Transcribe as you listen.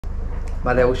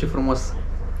Ba de și frumos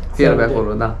fierbe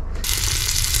acolo, da.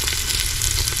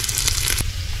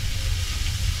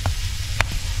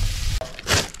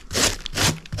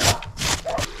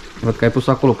 Văd că ai pus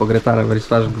acolo pe grătar, vrei să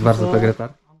faci varză pe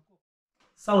grătar?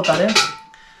 Salutare!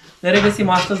 Ne regăsim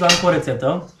astăzi la încă o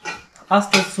rețetă.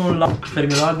 Astăzi sunt la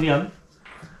Fermierul Adrian,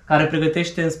 care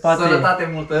pregătește în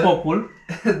spate focul.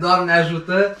 Doamne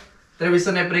ajută! Trebuie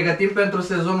să ne pregătim pentru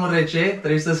sezonul rece,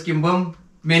 trebuie să schimbăm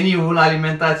meniul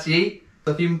alimentației,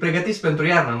 să fim pregătiți pentru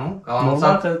iarnă, nu? Că au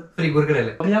anunțat friguri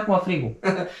grele. Vine acum frigul.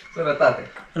 Sănătate!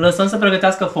 Lăsăm să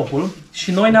pregătească focul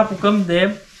și noi ne apucăm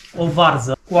de o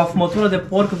varză cu afumatură de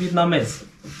porc vietnamez.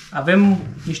 Avem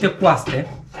niște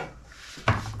coaste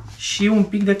și un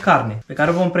pic de carne, pe care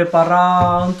o vom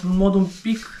prepara într-un mod un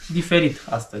pic diferit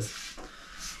astăzi.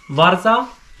 Varza,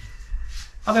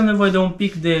 avem nevoie de un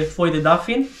pic de foi de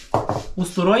dafin,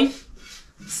 usturoi,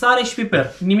 sare și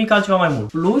piper, nimic altceva mai mult.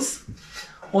 Plus,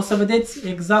 o să vedeți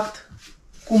exact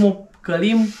cum o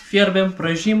călim, fierbem,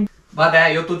 prăjim. Ba de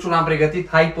aia, eu tot ce l-am pregătit,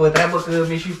 hai pe treabă că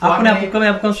mi-e și foame. Acum ne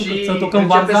apucăm să tocăm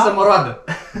varza să mă roadă.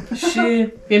 Și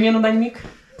pe mine nu dai nimic?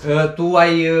 Tu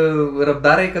ai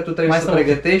răbdare că tu trebuie să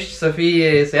pregătești,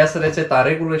 să iasă rețeta în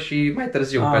regulă și mai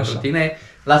târziu pentru tine.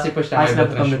 Lasă-i pe ăștia mai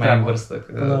bătrâni și mai în vârstă.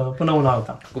 Până una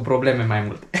alta. Cu probleme mai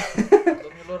multe.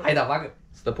 Hai da, vagă!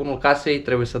 Stăpânul casei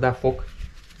trebuie să dea foc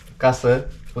ca să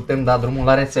putem da drumul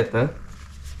la rețetă.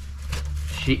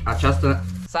 Și această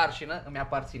sarcină îmi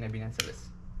aparține, bineînțeles.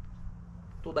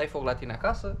 Tu dai foc la tine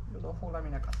acasă, eu dau foc la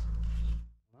mine acasă.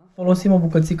 Folosim o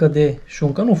bucățică de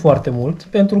șuncă, nu foarte mult,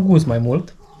 pentru gust mai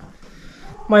mult.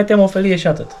 Mai tem o felie și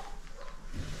atât.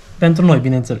 Pentru noi,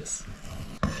 bineînțeles.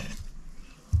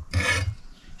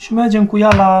 Și mergem cu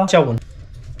ea la ceaun.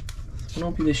 Punem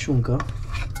un pic de șuncă.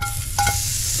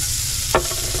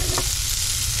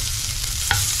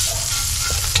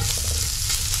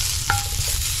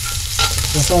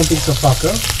 Lăsăm un pic să facă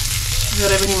și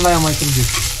revenim la ea mai târziu.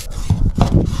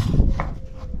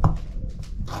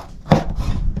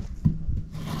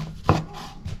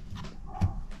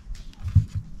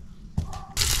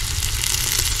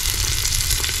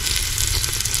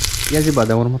 Ia zi, ba,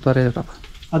 de următoarea etapă.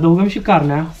 Adăugăm și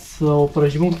carnea, să o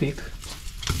prăjim un pic.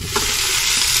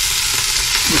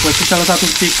 După ce s-a lăsat un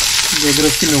pic de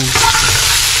grăsime,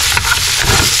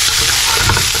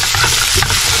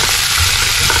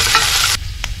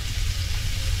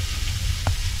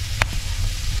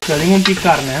 călim un pic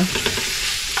carnea,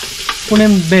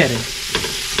 punem bere.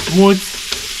 Mulți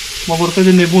mă vor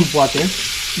crede nebun poate,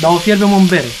 dar o fierbem în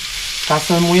bere, ca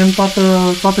să înmuiem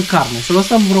toată carnea. Să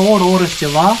lăsăm vreo oră, oră și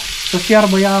ceva, să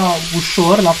fiarbă ea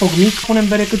ușor, la foc mic. Punem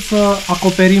bere cât să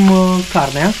acoperim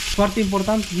carnea. Foarte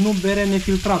important, nu bere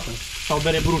nefiltrată sau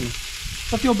bere brună.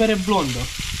 Să fie o bere blondă.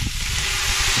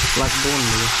 Plac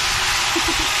blondele.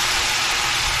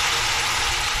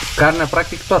 Carnea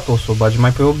practic toată o să o bagi,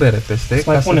 mai pe o bere peste. Să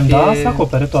mai punem, da, să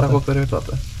acopere toată. Să acopere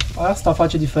toată. Asta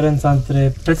face diferența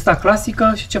între rețeta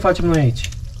clasică și ce facem noi aici.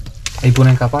 Îi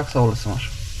punem capac sau o lăsăm așa?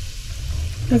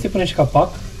 Putem să-i punem și capac,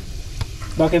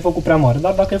 dacă e focul prea mare,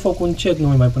 dar dacă e focul încet nu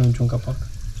îi mai punem niciun capac.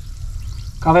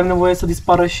 Că avem nevoie să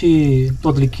dispară și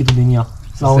tot lichidul din ea,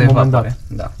 la un moment dat.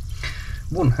 Da.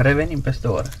 Bun, revenim peste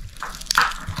o oră.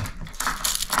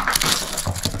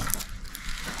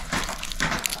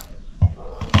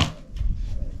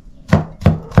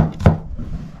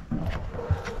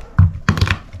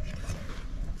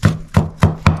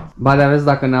 Ba de aveți,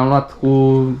 dacă ne-am luat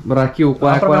cu rachiu, cu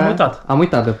aia, am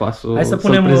uitat de pasul. Hai să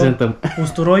punem prezentăm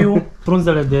usturoiul,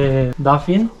 frunzele de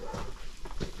dafin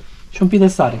și un pic de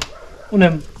sare.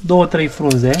 Punem 2-3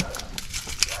 frunze,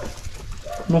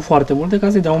 nu foarte multe, ca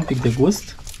să-i dea un pic de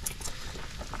gust.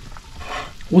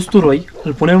 Usturoi,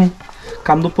 îl punem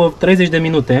cam după 30 de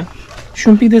minute și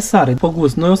un pic de sare, după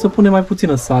gust. Noi o să punem mai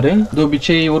puțină sare. De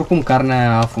obicei, oricum,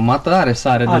 carnea afumată are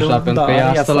sare deja, pentru că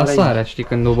ea stă la sare, știi,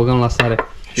 când o băgăm la sare.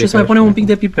 Și o să mai punem un pic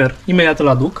de piper. Imediat îl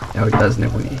aduc. Ia uitați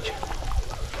nebunii aici.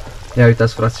 Ia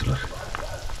uitați, fraților.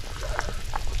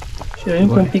 Și revenim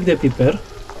cu un pic de piper.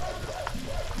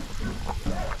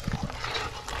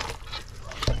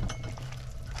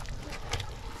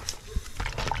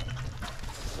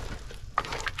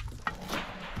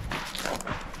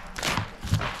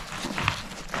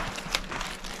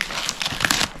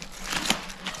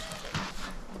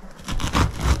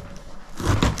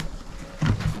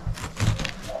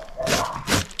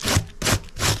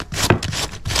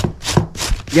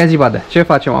 Ia zi, Bade, ce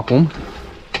facem acum?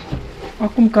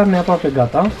 Acum carnea e aproape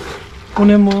gata.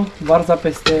 Punem varza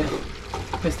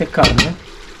peste carne.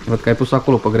 Văd că ai pus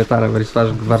acolo pe grătar, vrei să faci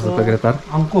varză pe grătar?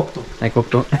 Am copt-o. Ai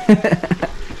copt-o?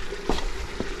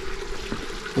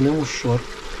 Punem ușor.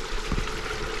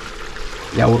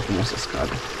 Ia oricum o să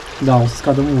scadă. Da, o să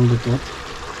scadă mult de tot.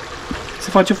 Se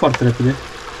face foarte repede.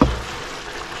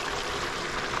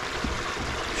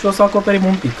 Și o să acoperim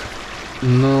un pic.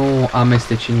 Nu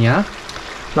amesteci în ea?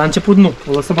 La început nu,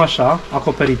 o lăsăm așa,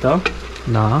 acoperită.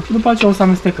 Da. Și după aceea o să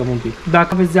amestecăm un pic.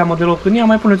 Dacă aveți zeamă deloc în ea,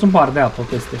 mai puneți un par de apă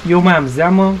peste. Eu mai am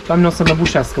zeamă, la mine o să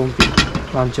năbușească un pic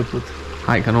la început.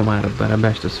 Hai că nu mai are bere, abia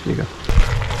aștept să fie gata.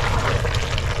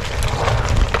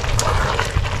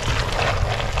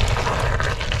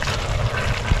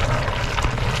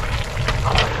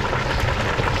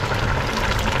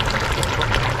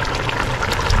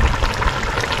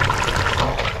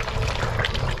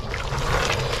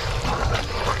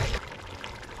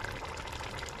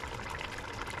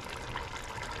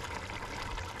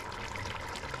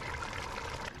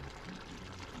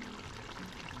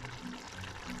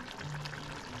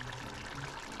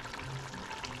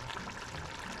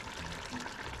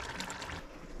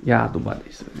 Ia adu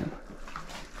badei să vedem.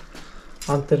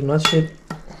 Am terminat și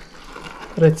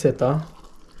rețeta.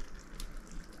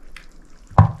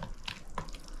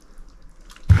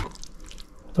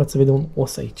 Uitați să vedem un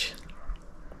os aici.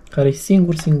 Care e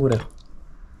singurel.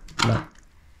 Da.